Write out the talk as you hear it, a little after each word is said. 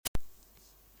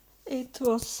It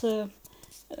was a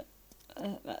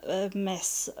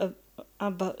mess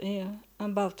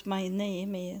about my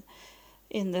name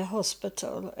in the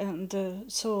hospital, and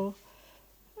so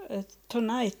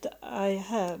tonight I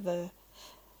have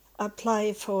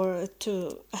applied for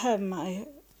to have my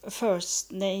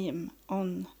first name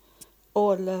on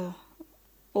all the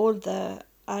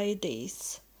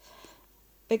IDs,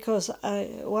 because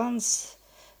once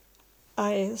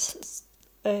I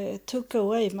took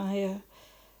away my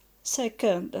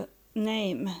second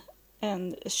name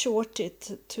and short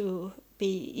it to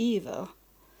be Eva,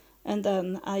 and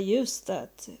then I used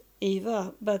that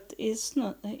Eva, but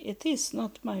it is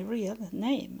not my real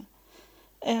name.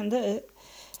 And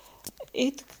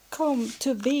it come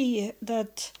to be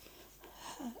that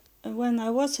when I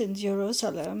was in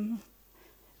Jerusalem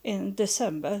in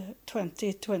December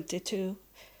 2022,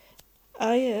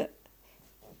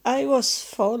 I was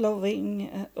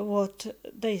following what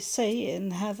they say in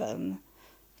heaven,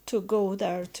 to go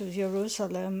there to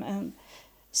Jerusalem, and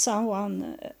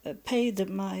someone paid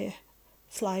my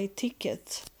flight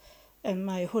ticket and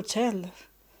my hotel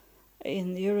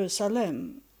in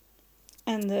Jerusalem,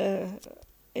 and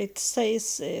it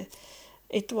says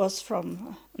it was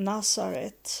from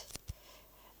Nazareth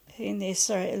in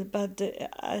Israel, but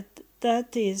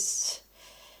that is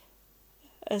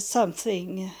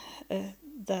something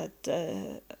that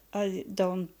I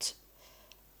don't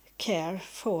care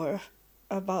for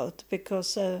about,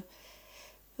 because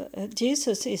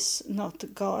Jesus is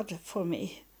not God for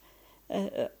me.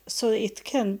 So it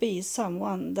can be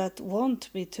someone that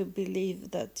want me to believe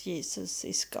that Jesus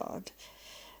is God,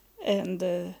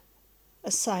 and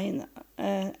sign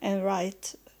and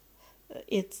write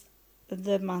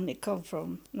the money come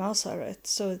from Nazareth.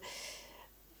 So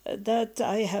that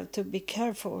I have to be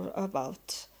careful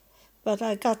about. But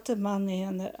I got the money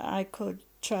and I could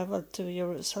travel to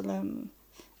Jerusalem,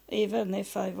 even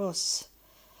if I was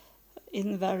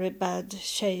in very bad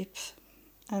shape,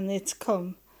 and it's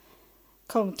come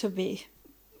to be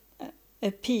a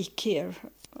peak here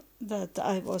that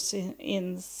I was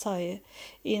inside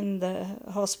in the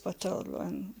hospital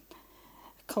and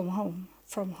come home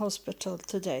from hospital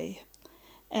today,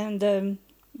 and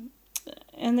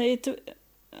it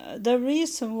the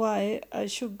reason why I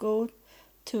should go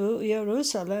to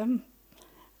Jerusalem,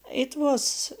 it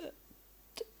was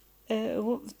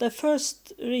the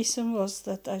first reason was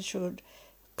that I should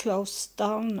close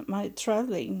down my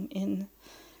traveling in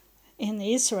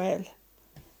Israel,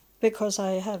 because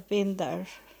I have been there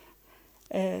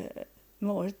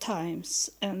more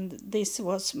times, and this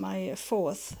was my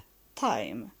fourth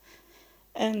time.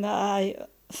 And I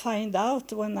find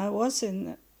out when I was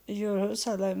in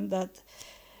Jerusalem that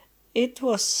it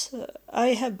was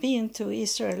I have been to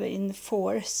Israel in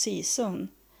 4 seasons,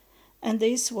 and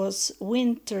this was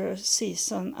winter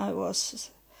season I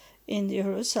was in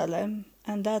Jerusalem,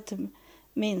 and that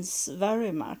means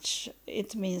very much.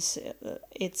 It means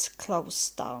it's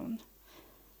closed down.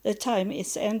 The time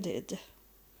is ended.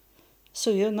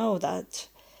 So you know that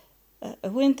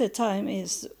winter time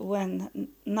is when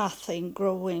nothing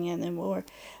growing anymore.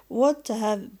 What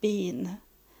have been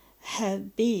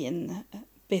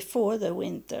before the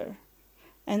winter,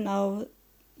 and now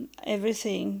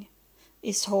everything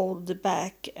is held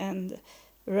back and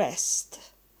rest.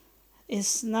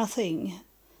 Is nothing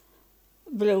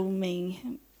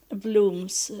blooms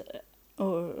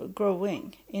or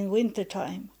growing in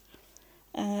wintertime,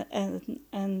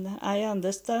 and I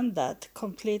understand that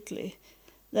completely,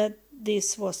 that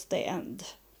this was the end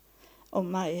of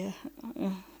my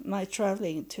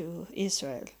traveling to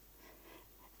Israel,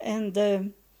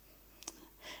 and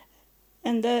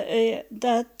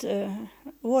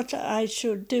what I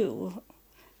should do.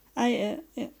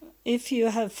 If you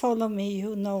have followed me,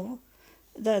 you know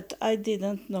that I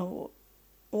didn't know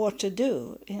what to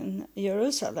do in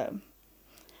Jerusalem,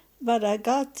 but I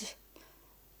got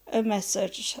a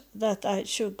message that I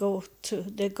should go to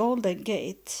the Golden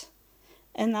Gate,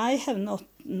 and I have not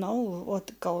known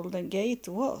what Golden Gate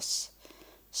was,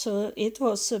 so it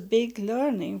was a big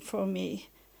learning for me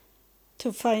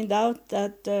to find out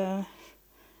that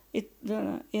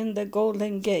in the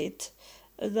Golden Gate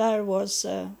there was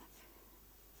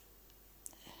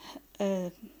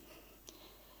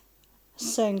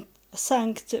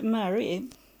Saint Mary,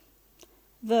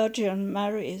 Virgin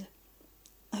Mary,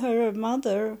 her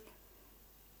mother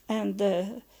and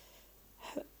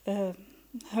her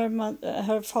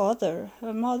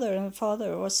mother and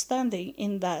father was standing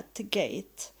in that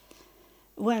gate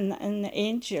when an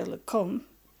angel come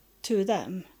to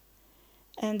them,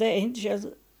 and the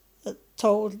angel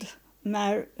told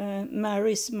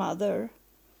Mary's mother,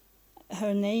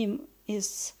 her name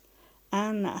is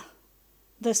Anna,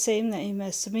 the same name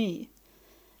as me.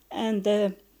 And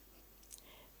the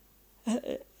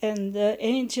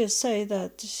angel say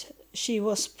that she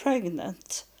was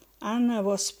pregnant. Anna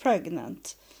was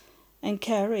pregnant and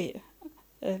carried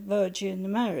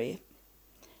Virgin Mary.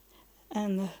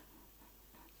 And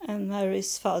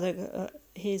Mary's father,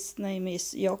 his name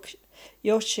is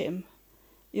Joachim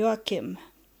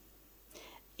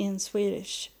in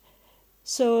Swedish.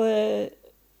 So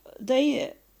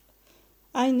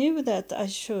I knew that I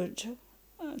should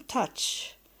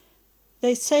touch.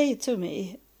 They say to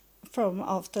me from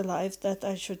Afterlife that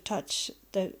I should touch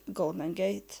the Golden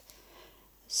Gate.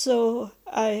 So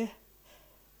I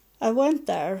went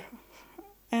there,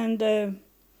 and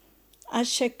I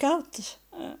checked out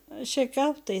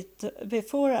it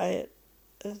before I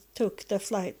took the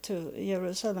flight to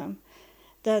Jerusalem,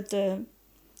 that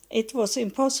it was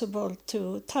impossible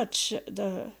to touch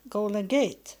the Golden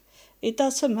Gate. It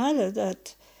doesn't matter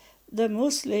that the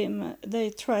Muslim, they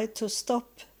try to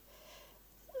stop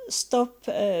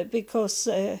because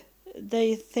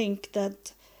they think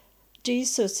that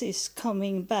Jesus is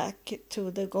coming back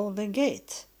to the Golden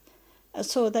Gate.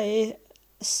 So they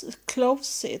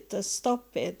close it,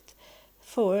 stop it,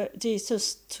 for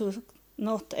Jesus to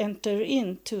not enter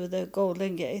into the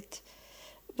Golden Gate.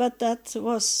 But that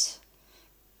was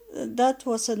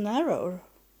an error.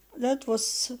 That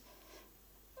was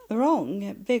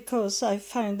wrong, because I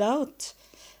found out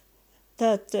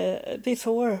that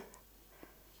before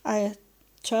I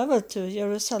traveled to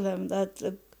Jerusalem, that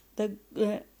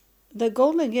the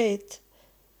Golden Gate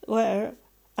where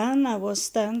Anna was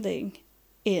standing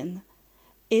in,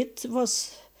 it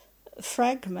was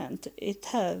fragment. It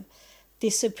had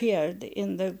disappeared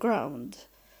in the ground,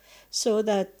 so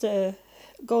that the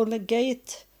Golden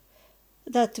Gate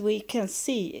that we can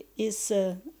see is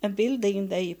a building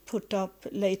they put up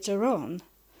later on.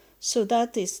 So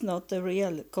that is not the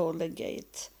real Golden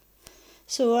Gate.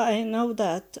 So I know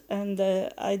that, and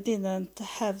I didn't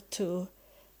have to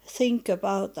think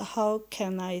about how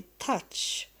can I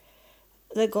touch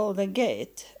the Golden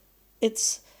Gate.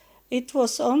 It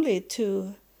was only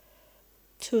to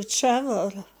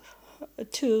travel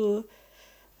to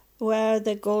where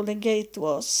the Golden Gate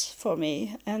was for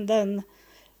me, and then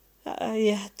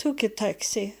I took a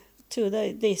taxi to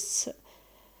this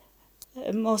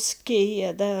mosque,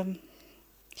 the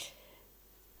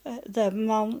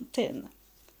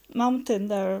mountain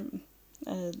there,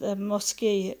 the mosque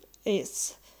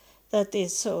is. That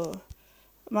is so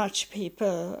much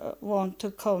people want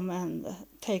to come and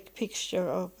take picture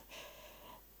of,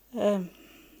 and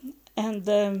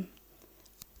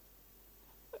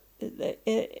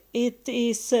it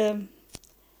is.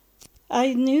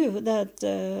 I knew that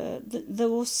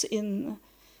those in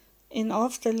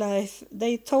Afterlife,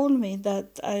 they told me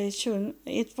that I shouldn't.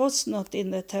 It was not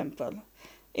in the temple.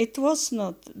 It was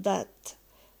not that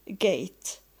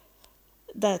gate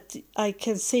that I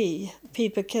can see,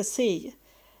 people can see,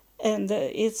 and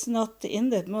it's not in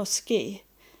the mosque.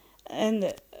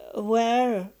 And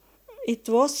where it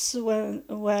was,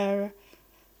 where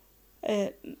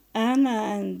Anna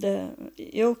and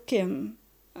Joachim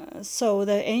saw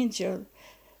the angel,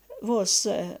 was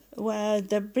where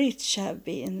the bridge had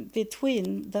been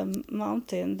between the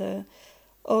mountain, the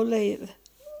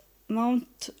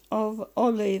Mount of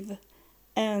Olive,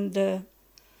 and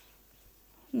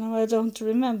no, I don't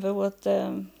remember what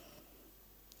the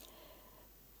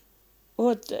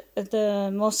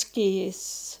mosque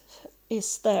is.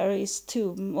 There is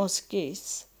two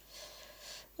mosques,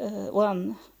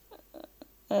 one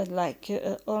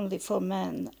only for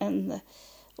men, and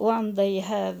one they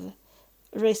have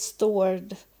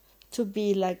restored to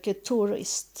be like a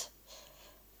tourist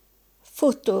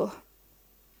photo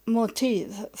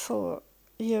motif for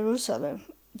Jerusalem,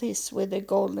 this with the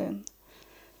golden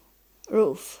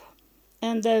roof.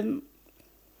 And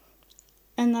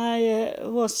I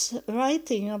was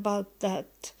writing about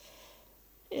that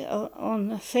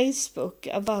on Facebook,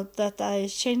 about that I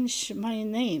changed my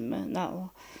name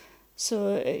now.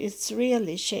 So it's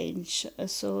really changed.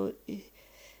 So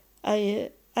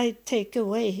I take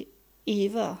away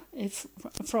Eva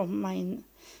from my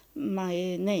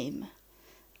name,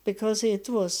 because it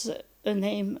was a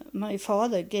name my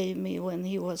father gave me when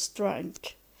he was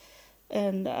drunk,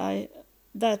 and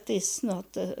that is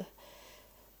not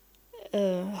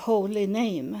a holy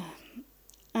name.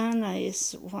 Anna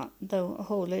is the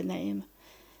holy name.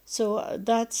 So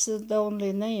that's the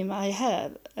only name I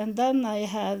have. And then I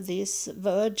have this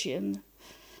Virgin.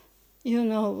 You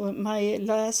know, my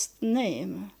last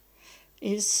name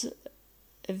is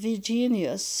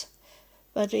Virginius,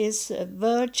 but it's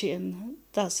Virgin,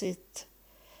 does it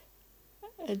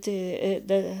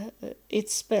it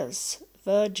spells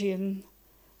Virgin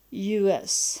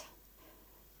US,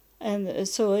 and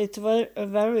so it was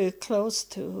very close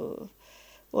to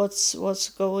what's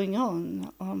going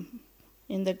on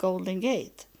in the Golden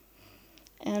Gate,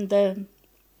 and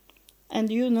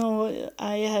you know,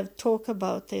 I have talked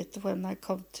about it when I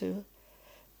come to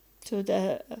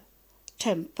the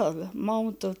temple,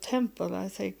 Mount of Temple, I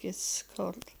think it's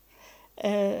called.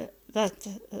 That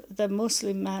the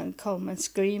Muslim man come and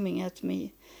screaming at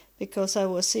me because I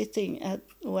was sitting at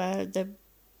where the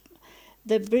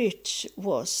bridge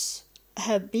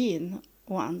had been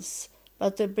once,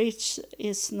 but the bridge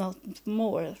is not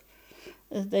more.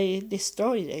 They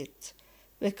destroyed it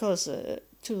because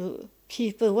to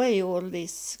keep away all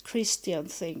these Christian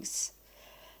things,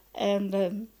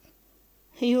 and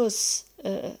he was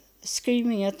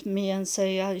screaming at me and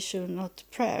say I should not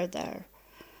pray there.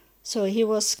 So he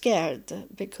was scared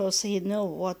because he knew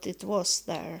what it was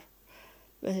there.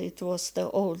 It was the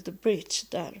old bridge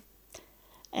there.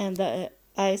 And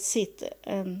I sit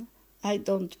and I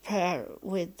don't pray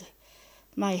with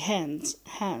my hands.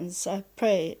 I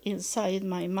pray inside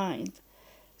my mind.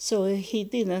 So he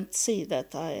didn't see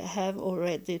that I have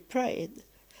already prayed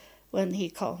when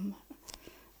he come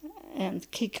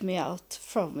and kick me out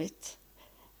from it.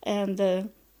 And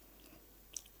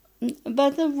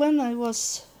but when I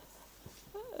was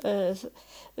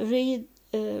writing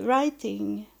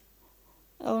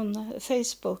on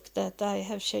Facebook that I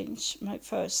have changed my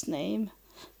first name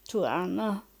to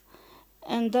Anna,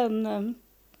 and then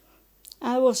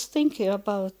I was thinking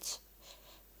about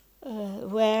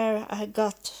where I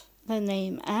got the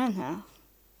name Anna,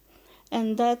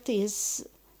 and that is,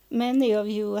 many of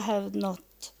you have not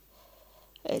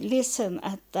listened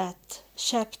at that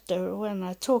chapter when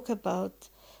I talk about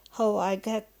how I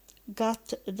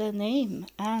got the name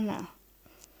Anna.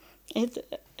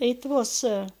 It was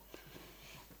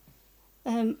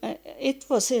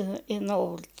in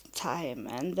old time,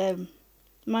 and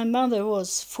my mother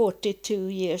was 42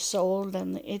 years old,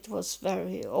 and it was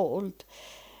very old,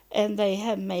 and they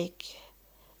had make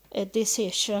a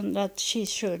decision that she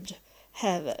should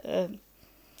have a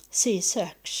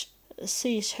C-section,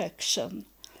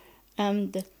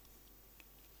 and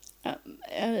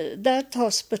that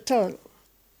hospital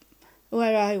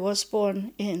where I was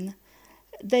born in,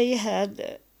 they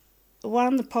had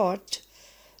one part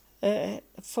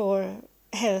for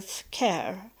health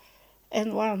care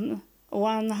and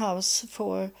one house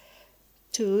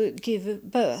to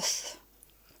give birth.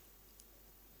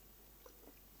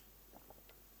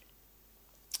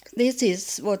 This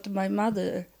is what my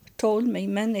mother told me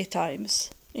many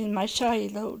times in my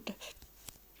childhood.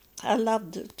 I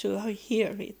loved to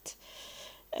hear it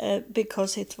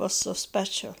because it was so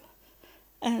special.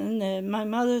 And my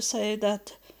mother said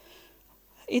that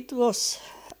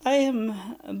I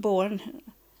am born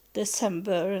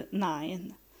December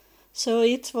 9, so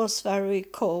it was very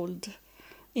cold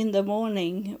in the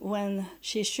morning when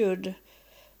she should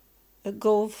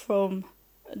go from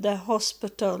the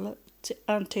hospital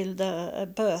until the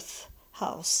birth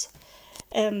house,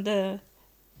 and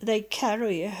they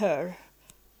carry her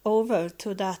over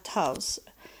to that house,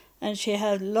 and she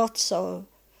had lots of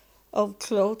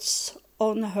clothes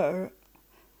on her,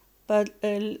 but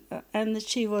and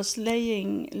she was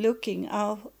looking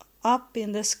up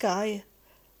in the sky,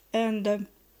 and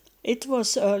it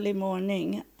was early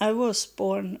morning. I was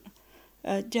born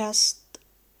just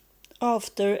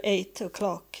after 8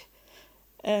 o'clock,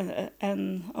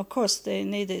 and of course they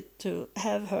needed to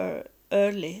have her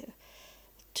early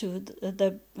to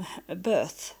the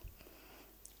birth,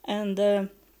 and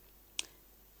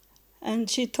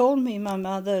she told me, my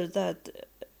mother, that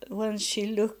when she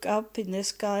looked up in the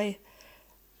sky,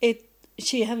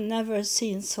 she have never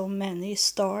seen so many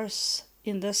stars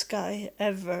in the sky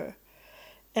ever.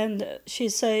 And she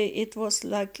say it was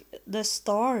like the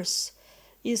stars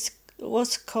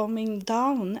was coming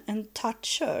down and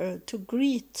touch her to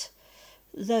greet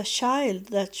the child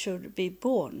that should be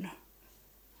born.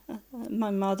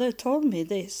 My mother told me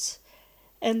this.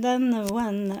 And then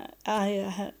when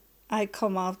I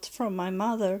come out from my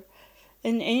mother,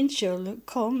 an angel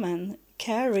come and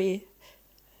carry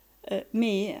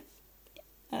me,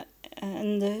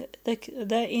 and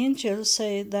the angel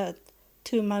say that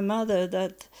to my mother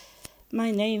that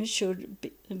my name should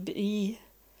be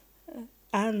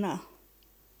Anna.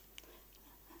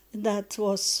 That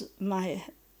was my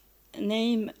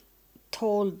name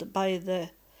told by the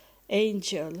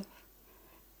angel.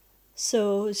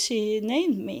 So she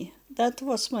named me. That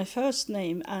was my first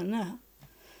name, Anna.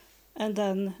 And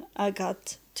then I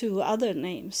got 2 other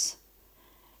names.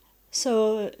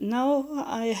 So now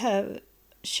I have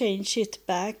change it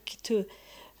back to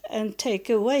and take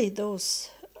away those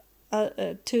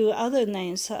two other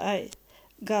names I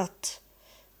got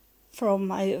from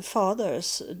my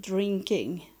father's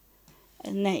drinking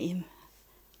name.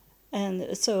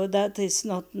 And so that is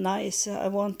not nice. I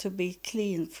want to be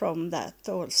clean from that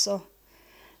also.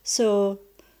 So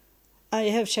I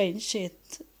have changed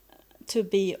it to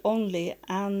be only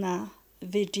Anna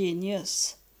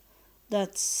Virginius.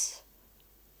 It's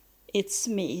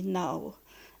me now.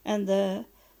 And the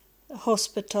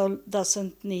hospital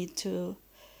doesn't need to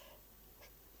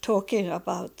talking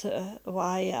about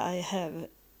why I have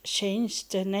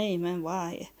changed the name and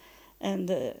why.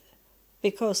 And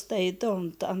because they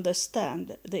don't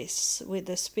understand this with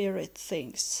the spirit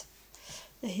things.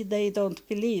 They don't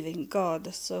believe in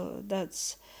God, so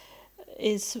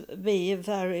it's be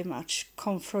very much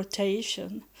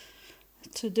confrontation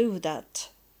to do that.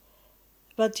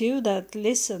 But you that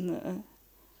listen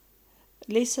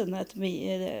at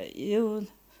me,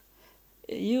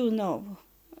 you know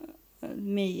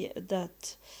me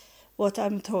that what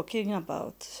I'm talking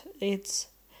about.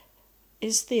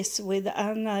 Is this with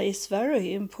Anna is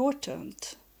very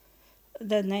important,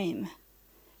 the name,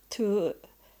 to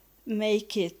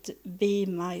make it be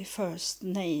my first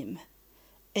name.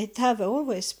 It have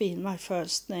always been my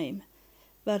first name,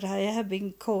 but I have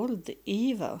been called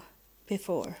Eva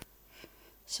before.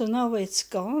 So now it's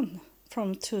gone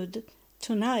from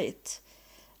tonight.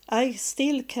 I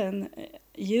still can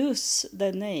use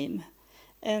the name,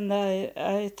 and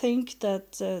I think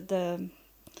that the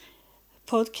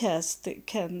podcast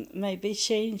can maybe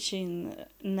change in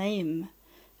name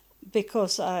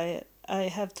because I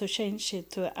have to change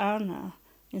it to Anna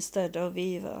instead of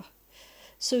Eva.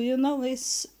 So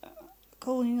it's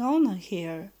going on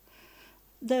here.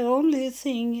 The only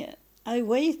thing I'm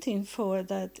waiting for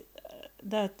that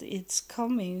it's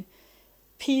coming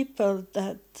people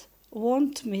that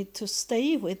want me to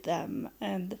stay with them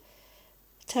and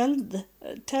tell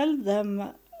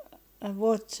them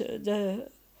what the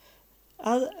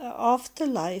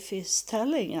afterlife is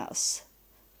telling us.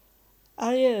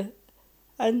 I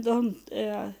don't,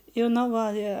 I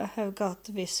have got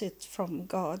visit from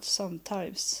God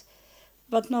sometimes,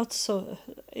 but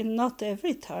not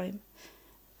every time.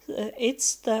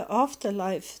 It's the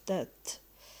afterlife that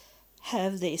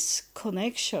have this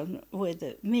connection with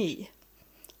me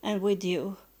and with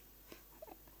you.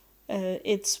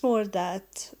 It's more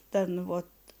that than what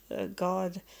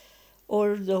God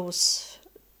or those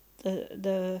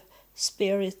the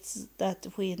spirits that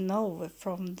we know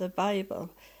from the Bible,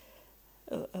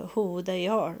 who they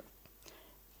are.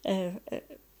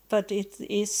 But it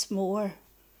is more,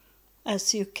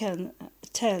 as you can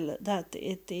tell, that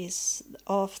it is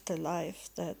afterlife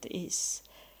that is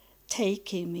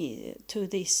taking me to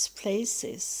these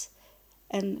places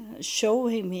and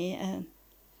showing me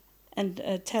and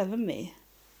telling me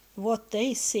what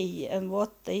they see and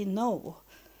what they know.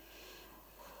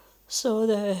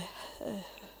 So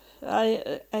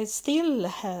I still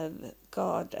have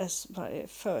God as my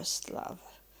first love.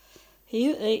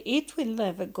 It will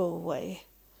never go away.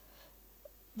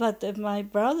 But my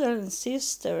brother and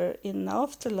sister in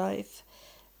afterlife,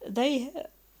 they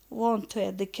want to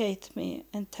educate me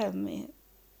and tell me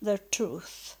the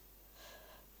truth.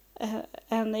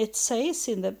 And it says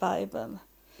in the Bible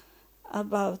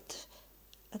about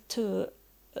to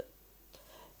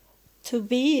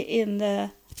be in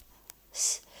the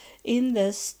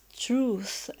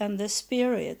truth and the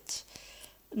spirit,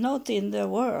 not in the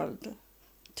world,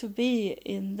 to be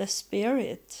in the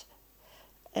spirit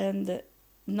and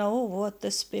know what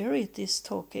the spirit is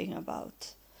talking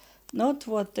about, not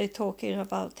what they're talking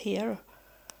about here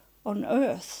on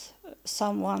earth,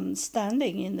 someone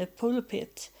standing in the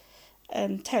pulpit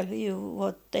and tell you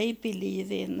what they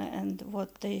believe in and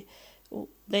what they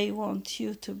want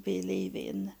you to believe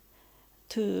in,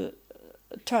 to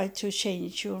try to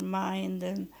change your mind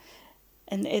and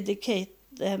educate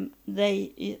them.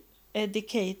 They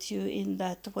educate you in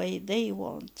that way they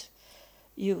want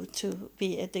you to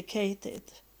be educated.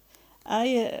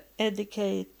 I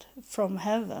educate from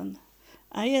heaven.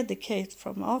 I educate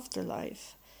from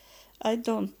afterlife. I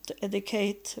don't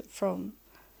educate from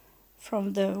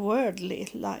the worldly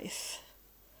life.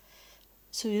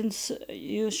 So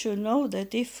you should know the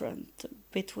difference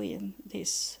between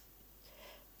these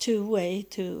two ways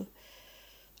to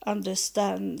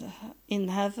understand in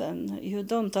heaven. You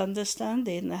don't understand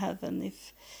in heaven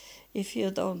if you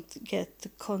don't get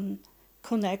the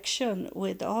connection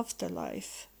with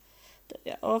afterlife.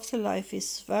 The afterlife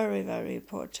is very, very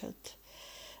important.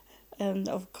 And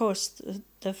of course,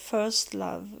 the first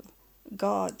love,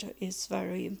 God, is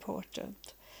very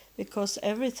important, because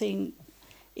everything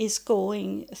is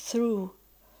going through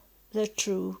the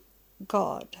true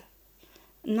God.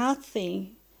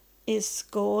 Nothing is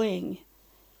going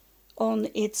on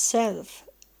itself.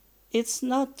 It's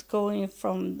not going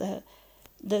from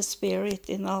the spirit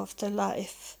in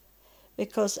afterlife,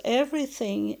 because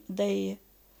everything they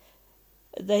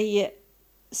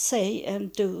say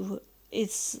and do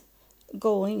is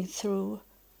going through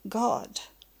God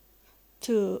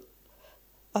to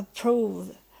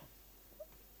approve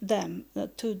them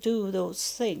to do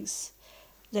those things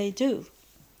they do.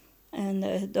 And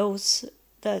those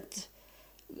that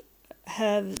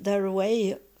have their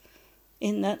way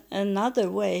in another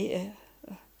way,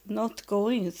 not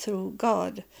going through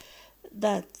God,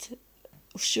 that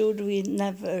should we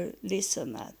never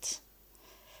listen at.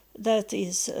 That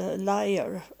is a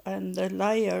liar, and the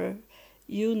liar,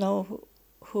 you know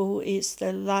who is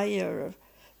the liar,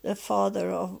 the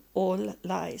father of all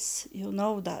lies. You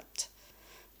know that,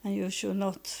 and you should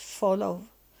not follow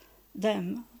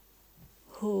them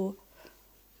who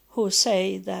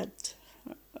say that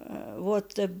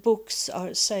what the books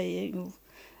are saying.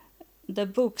 The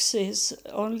books is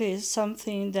only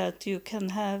something that you can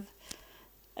have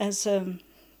as a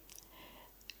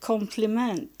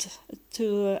compliment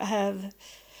to have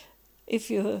if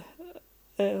you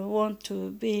want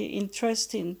to be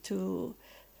interested to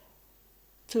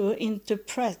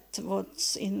interpret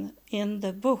what's in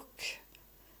the book.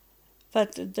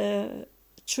 But the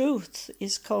truth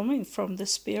is coming from the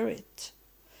spirit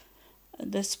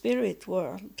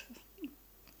world,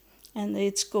 and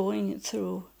it's going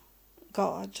through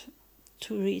God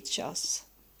to reach us.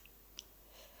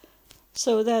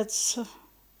 So that's,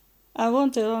 I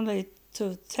wanted only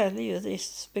to tell you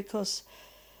this because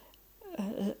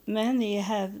many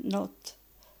have not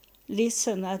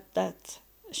listened at that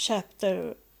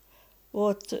chapter,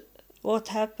 what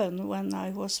happened when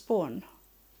I was born.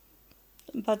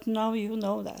 But now you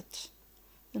know that.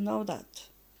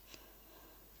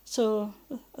 So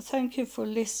thank you for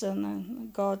listening,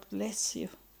 and God bless you.